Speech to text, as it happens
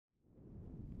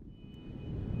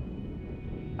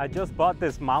I just bought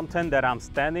this mountain that I'm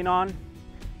standing on,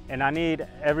 and I need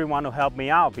everyone to help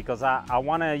me out because I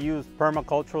want to use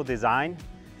permacultural design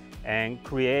and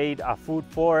create a food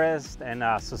forest and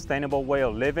a sustainable way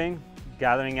of living,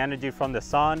 gathering energy from the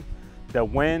sun, the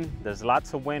wind, there's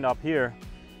lots of wind up here,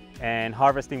 and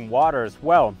harvesting water as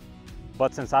well.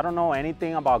 But since I don't know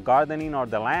anything about gardening or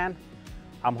the land,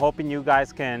 I'm hoping you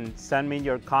guys can send me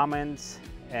your comments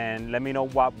and let me know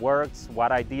what works,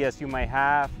 what ideas you may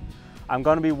have. I'm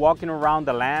gonna be walking around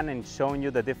the land and showing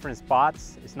you the different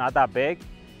spots. It's not that big,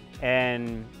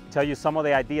 and tell you some of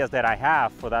the ideas that I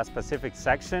have for that specific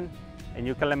section. And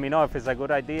you can let me know if it's a good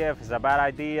idea, if it's a bad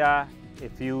idea,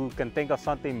 if you can think of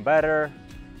something better,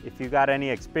 if you got any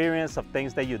experience of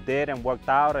things that you did and worked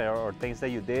out, or things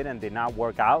that you did and did not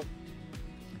work out.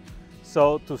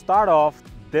 So to start off,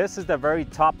 this is the very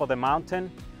top of the mountain.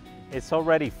 It's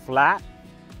already flat,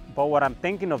 but what I'm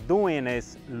thinking of doing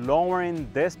is lowering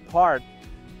this part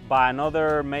by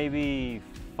another maybe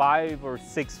 5 or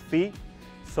 6 feet,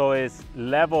 so it's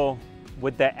level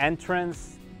with the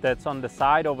entrance that's on the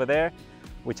side over there,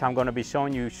 which I'm going to be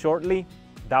showing you shortly.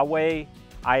 That way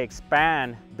I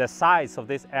expand the size of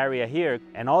this area here,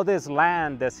 and all this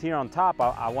land that's here on top,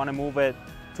 I want to move it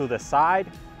to the side,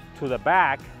 to the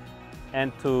back,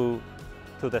 and to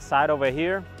the side over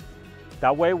here.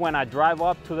 That way when I drive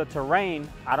up to the terrain,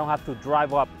 I don't have to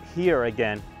drive up here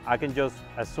again. I can just,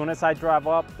 as soon as I drive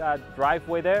up that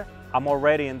driveway there, I'm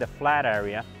already in the flat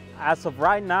area. As of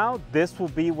right now, this will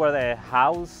be where the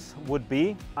house would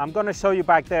be. I'm gonna show you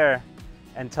back there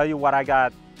and tell you what I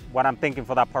got, what I'm thinking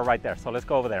for that part right there. So let's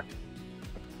go over there.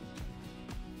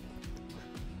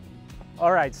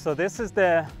 All right, so this is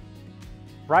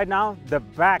right now, the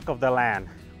back of the land,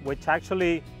 which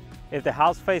actually, if the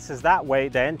house faces that way,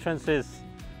 the entrance is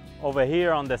over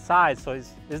here on the side. So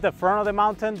it's the front of the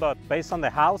mountain, but based on the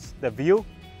house, the view,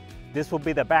 this will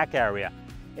be the back area.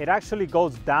 It actually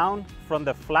goes down from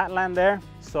the flat land there.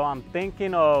 So I'm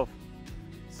thinking of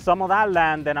some of that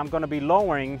land that I'm gonna be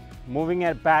lowering, moving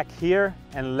it back here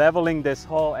and leveling this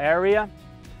whole area.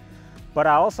 But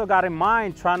I also got in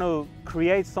mind trying to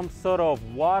create some sort of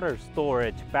water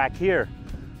storage back here.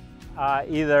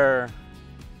 Either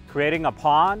creating a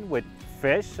pond with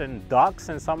fish and ducks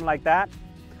and something like that,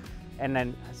 and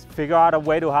then figure out a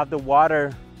way to have the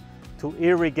water to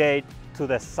irrigate to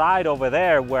the side over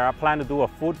there where I plan to do a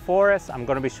food forest. I'm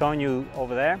going to be showing you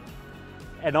over there.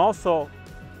 And also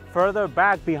further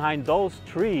back behind those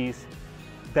trees,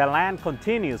 the land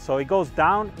continues. So it goes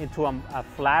down into a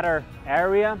flatter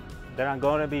area that I'm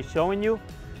going to be showing you.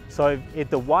 So if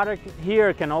the water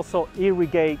here can also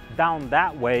irrigate down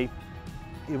that way,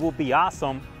 it will be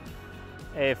awesome.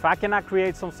 If I cannot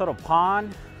create some sort of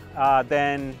pond,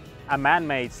 then a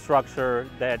man-made structure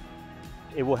that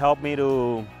it will help me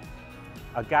to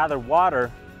gather water,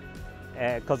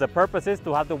 because the purpose is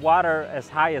to have the water as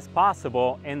high as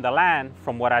possible in the land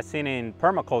from what I've seen in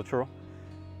permaculture,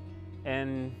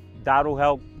 and that will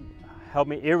help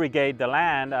me irrigate the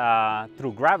land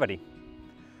through gravity.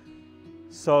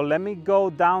 So let me go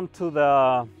down to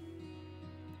the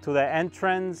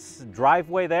entrance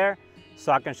driveway there,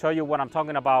 so I can show you what I'm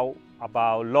talking about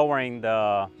lowering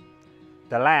the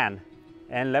land.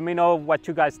 And let me know what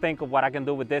you guys think of what I can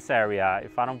do with this area.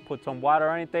 If I don't put some water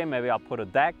or anything, maybe I'll put a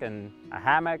deck and a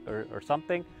hammock or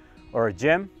something, or a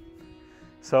gym.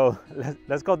 So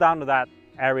let's go down to that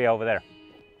area over there.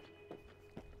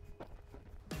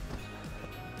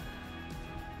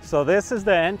 So this is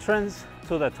the entrance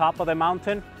to the top of the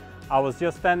mountain. I was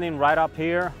just standing right up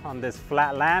here on this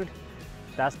flat land.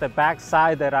 That's the back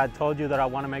side that I told you that I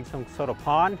want to make some sort of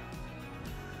pond.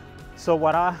 So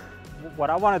what I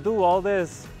want to do, all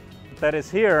this that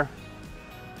is here,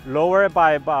 lower it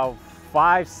by about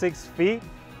 5-6 feet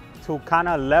to kind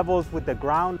of levels with the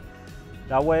ground.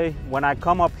 That way when I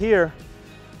come up here,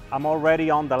 I'm already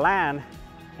on the land,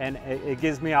 and it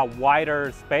gives me a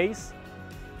wider space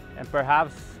and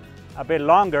perhaps a bit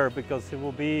longer, because it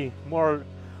will be more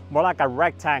like a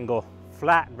rectangle,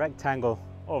 flat rectangle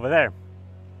over there.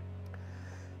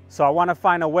 So I want to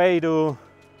find a way to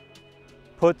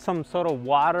put some sort of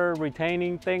water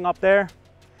retaining thing up there,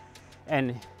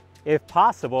 and if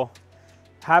possible,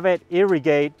 have it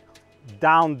irrigate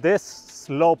down this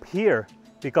slope here,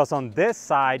 because on this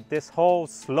side, this whole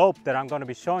slope that I'm going to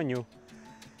be showing you,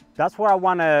 that's where I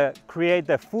want to create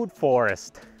the food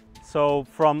forest. So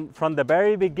from the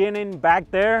very beginning back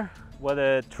there where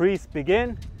the trees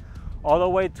begin, all the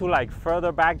way to like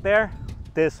further back there,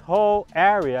 this whole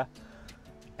area,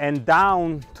 and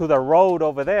down to the road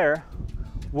over there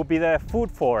will be the food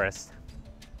forest.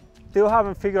 Still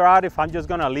haven't figured out if I'm just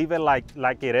gonna leave it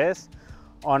like it is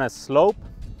on a slope,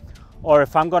 or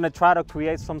if I'm going to try to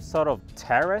create some sort of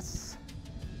terrace,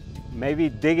 maybe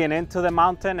digging into the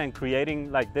mountain and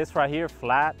creating like this right here,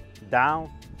 flat, down,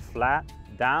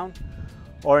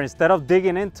 or instead of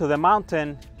digging into the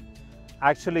mountain,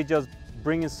 actually just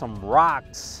bringing some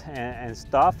rocks and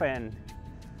stuff and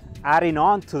adding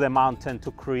on to the mountain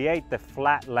to create the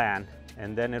flat land,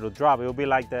 and then it'll drop. It'll be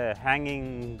like the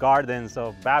hanging gardens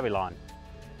of Babylon.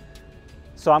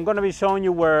 So I'm going to be showing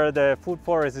you where the food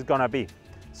forest is going to be.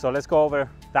 So let's go over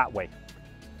that way.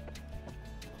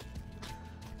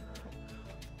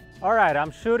 All right, I'm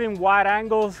shooting wide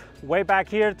angles way back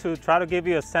here to try to give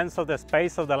you a sense of the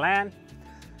space of the land.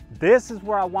 This is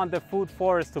where I want the food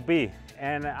forest to be.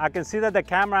 And I can see that the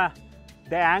camera,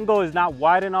 the angle is not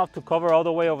wide enough to cover all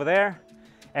the way over there.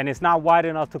 And it's not wide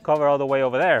enough to cover all the way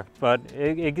over there. But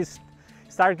it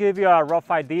starts to give you a rough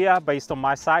idea based on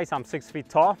my size. I'm 6 feet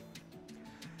tall.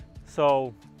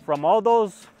 So from all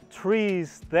those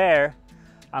trees there,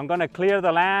 I'm gonna clear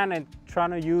the land and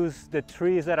trying to use the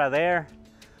trees that are there,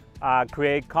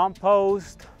 create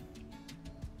compost,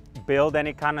 build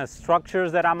any kind of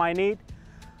structures that I might need.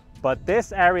 But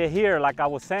this area here, like I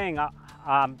was saying,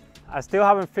 I still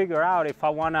haven't figured out if I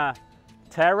want to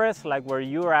terrace like where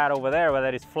you're at over there, where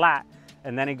that is flat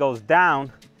and then it goes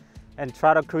down, and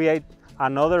try to create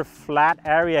another flat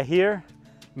area here,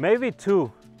 maybe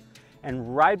two.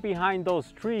 And right behind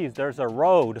those trees, there's a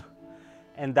road,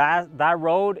 and that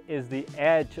road is the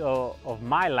edge of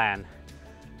my land.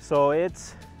 So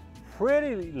it's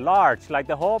pretty large, like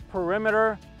the whole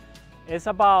perimeter is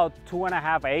about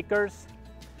 2.5 acres.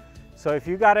 So if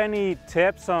you got any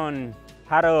tips on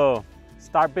how to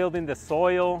start building the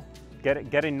soil,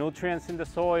 getting nutrients in the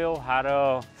soil, how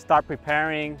to start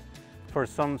preparing for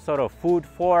some sort of food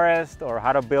forest, or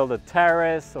how to build a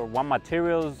terrace, or what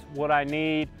materials would I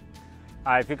need,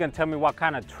 if you can tell me what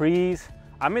kind of trees.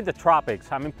 I'm in the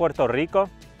tropics, I'm in Puerto Rico.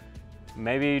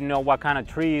 Maybe you know what kind of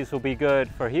trees will be good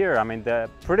for here. I mean,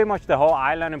 pretty much the whole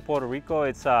island in Puerto Rico,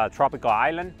 it's a tropical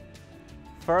island.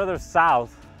 Further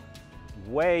south,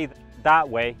 way that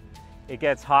way, it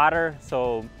gets hotter.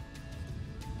 So,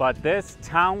 but this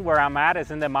town where I'm at is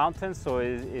in the mountains, so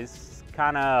it's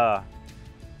kind of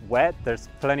wet. There's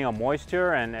plenty of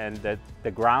moisture, and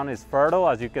the ground is fertile.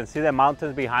 As you can see, the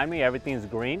mountains behind me, everything's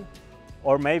green.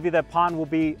 Or maybe the pond will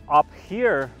be up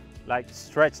here, like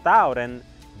stretched out, and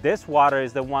this water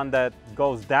is the one that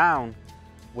goes down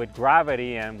with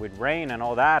gravity and with rain and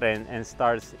all that, and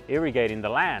starts irrigating the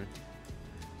land.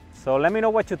 So let me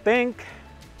know what you think.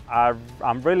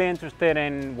 I'm really interested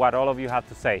in what all of you have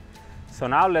to say. So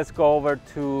now let's go over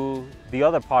to the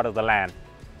other part of the land.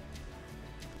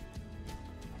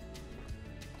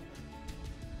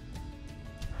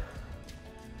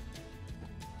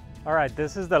 All right,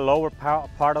 this is the lower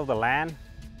part of the land.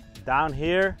 Down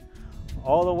here,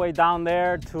 all the way down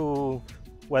there to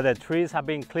where the trees have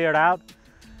been cleared out,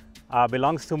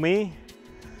 belongs to me.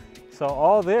 So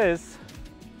all this,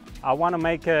 I want to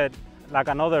make it like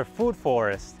another food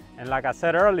forest. And like I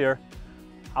said earlier,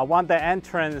 I want the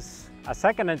entrance, a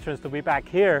second entrance, to be back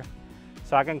here,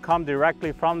 so I can come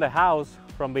directly from the house,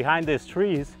 from behind these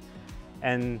trees,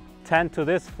 and tend to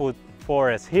this food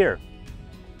forest here.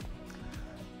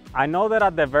 I know that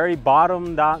at the very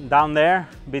bottom down there,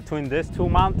 between these two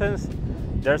mountains,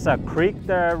 there's a creek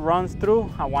that runs through.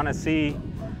 I want to see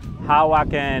how I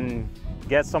can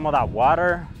get some of that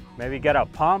water, maybe get a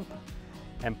pump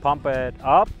and pump it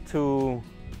up to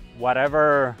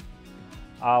whatever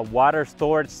water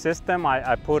storage system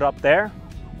I put up there.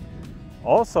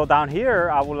 Also down here,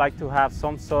 I would like to have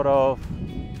some sort of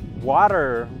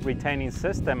water retaining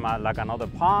system, like another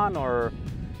pond or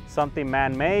something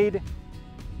man-made,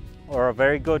 or a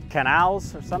very good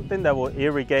canals or something that will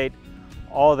irrigate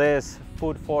all this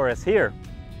food forest here.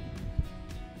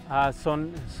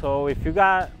 So if you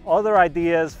got other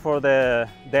ideas for the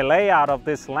layout of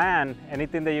this land,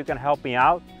 anything that you can help me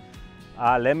out,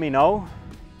 let me know.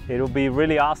 It'll be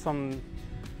really awesome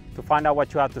to find out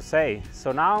what you have to say.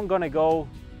 So now I'm gonna go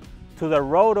to the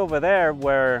road over there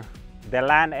where the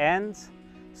land ends,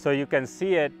 so you can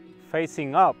see it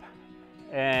facing up,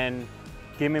 and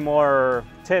give me more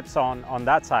tips on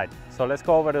that side. So let's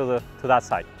go over to that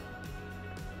side.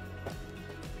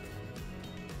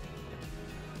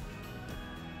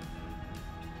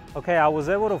 Okay, I was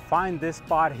able to find this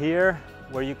spot here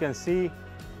where you can see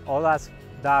all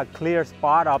that clear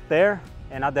spot up there,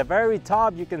 and at the very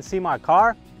top you can see my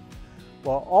car.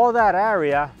 Well, all that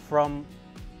area from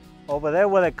over there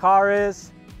where the car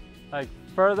is, like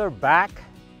further back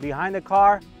behind the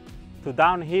car, to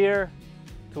down here,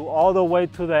 to all the way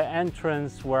to the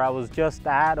entrance where I was just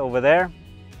at over there,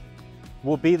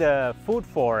 will be the food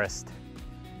forest.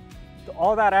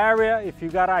 all that area, if you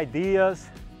got ideas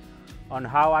on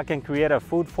how I can create a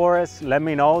food forest, let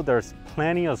me know. There's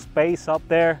plenty of space up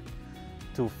there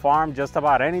to farm just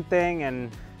about anything.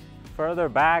 And further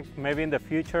back, maybe in the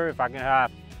future, if I can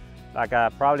have, like I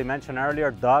probably mentioned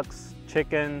earlier, ducks,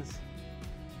 chickens,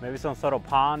 maybe some sort of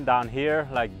pond down here,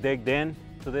 like digged in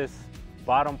to this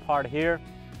bottom part here,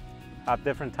 have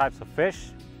different types of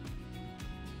fish.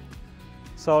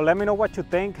 So let me know what you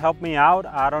think, help me out.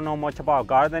 I don't know much about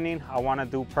gardening. I want to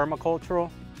do permacultural.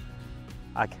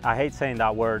 I hate saying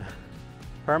that word,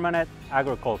 permanent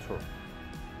agriculture.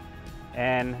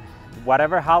 And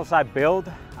whatever house I build,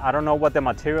 I don't know what the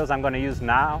materials I'm going to use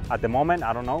now at the moment,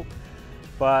 I don't know.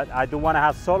 But I do want to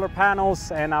have solar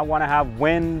panels, and I want to have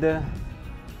wind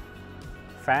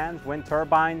fans, wind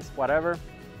turbines, whatever,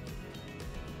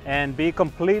 and be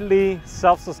completely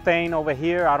self-sustained over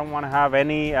here. I don't want to have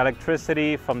any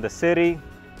electricity from the city.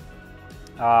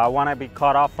 I want to be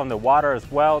cut off from the water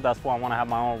as well. That's why I want to have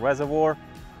my own reservoir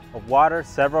of water,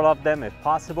 several of them if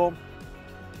possible,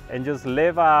 and just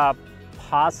live a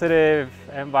positive,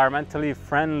 environmentally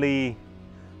friendly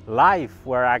life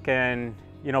where I can,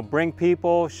 you know, bring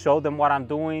people, show them what I'm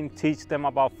doing, teach them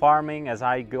about farming as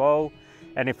I go.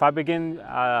 And if I begin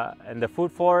and the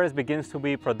food forest begins to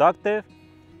be productive,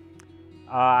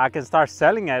 I can start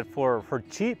selling it for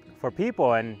cheap for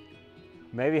people, and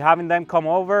maybe having them come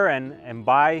over and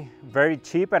buy very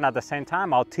cheap, and at the same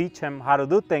time I'll teach them how to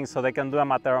do things so they can do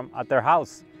them at their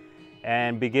house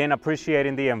and begin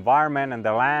appreciating the environment and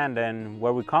the land and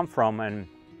where we come from, and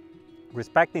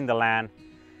respecting the land,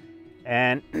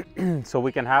 and so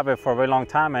we can have it for a very long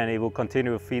time and it will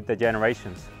continue to feed the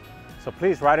generations. So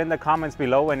please write in the comments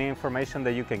below any information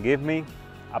that you can give me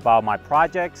about my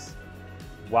projects,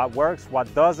 what works,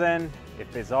 what doesn't,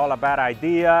 if it's all a bad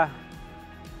idea.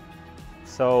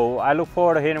 So I look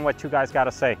forward to hearing what you guys got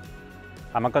to say.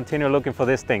 I'm gonna continue looking for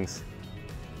these things.